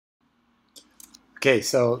Okay,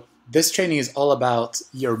 so this training is all about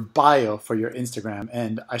your bio for your Instagram,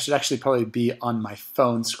 and I should actually probably be on my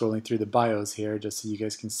phone scrolling through the bios here just so you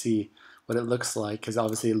guys can see what it looks like, because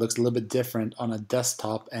obviously it looks a little bit different on a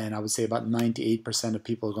desktop, and I would say about 98% of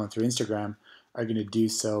people going through Instagram are going to do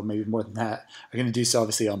so, maybe more than that, are going to do so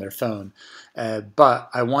obviously on their phone.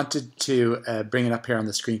 But I wanted to bring it up here on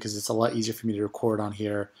the screen because it's a lot easier for me to record on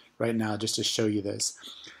here right now just to show you this.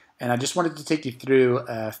 And I just wanted to take you through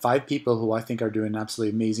 5 people who I think are doing an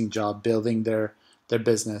absolutely amazing job building their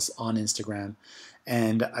business on Instagram.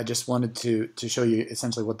 And I just wanted to show you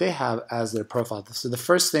essentially what they have as their profile. So the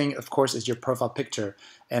first thing, of course, is your profile picture.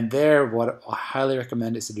 And there, what I highly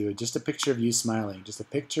recommend is to do just a picture of you smiling, just a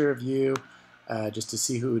picture of you, just to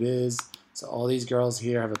see who it is. So all these girls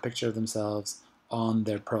here have a picture of themselves on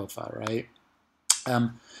their profile, right?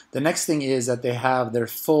 The next thing is that they have their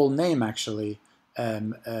full name actually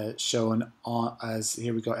shown on as,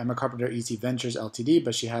 here we go, Emma Carpenter EC Ventures Ltd,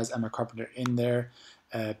 but she has Emma Carpenter in there.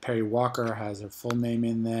 Perry Walker has her full name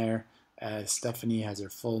in there. Stephanie has her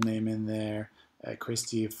full name in there.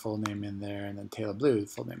 Christy, full name in there, and then Taylor Blue,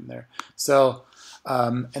 full name in there. So,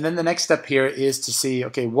 and then the next step here is to see,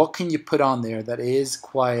 okay, what can you put on there that is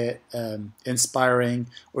quiet, inspiring,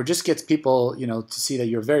 or just gets people, to see that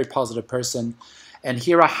you're a very positive person. And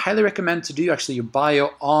here I highly recommend to do actually your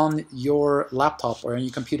bio on your laptop or on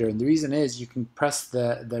your computer. And the reason is you can press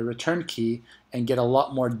the return key and get a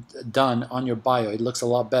lot more done on your bio. It looks a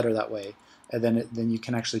lot better that way than you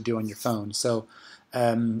can actually do on your phone. So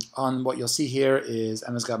on what you'll see here is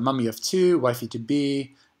Emma's got Mummy of 2, Wifey to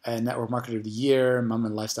Be, Network Marketer of the Year, Mom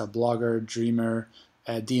and Lifestyle Blogger, Dreamer,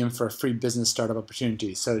 DM for a free business startup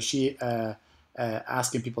opportunity. So she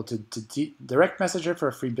asking people to direct message her for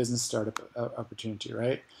a free business startup opportunity,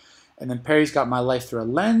 right? And then Perry's got My Life Through a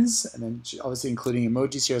Lens, and then she, obviously including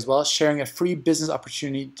emojis here as well, sharing a free business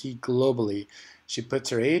opportunity globally. She puts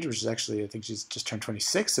her age, which is actually, I think she's just turned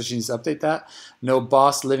 26, so she needs to update that. No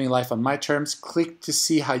boss, living life on my terms. Click to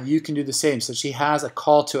see how you can do the same. So she has a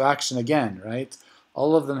call to action again, right?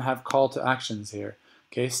 All of them have call to actions here.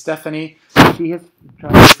 Okay, Stephanie, she has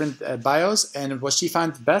tried different bios, and what she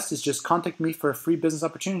finds best is just contact me for a free business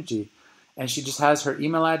opportunity. And she just has her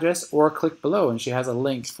email address or click below, and she has a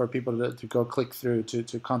link for people to go click through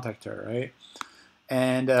to contact her, right?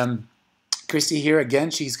 And Christy here,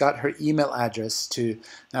 again, she's got her email address to,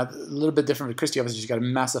 now a little bit different with Christy, obviously she's got a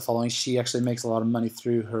massive following. She actually makes a lot of money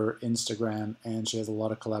through her Instagram, and she has a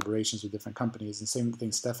lot of collaborations with different companies. And same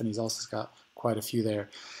thing, Stephanie's also got quite a few there.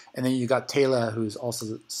 And then you got Taylor, who's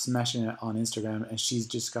also smashing it on Instagram, and she's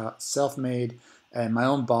just got self-made, and my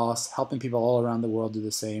own boss, helping people all around the world do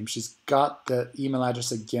the same. She's got the email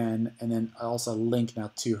address again, and then also a link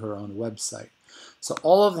now to her own website. So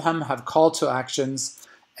all of them have call to actions,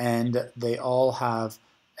 and they all have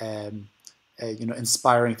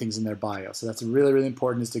inspiring things in their bio. So that's really, really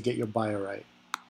important, is to get your bio right.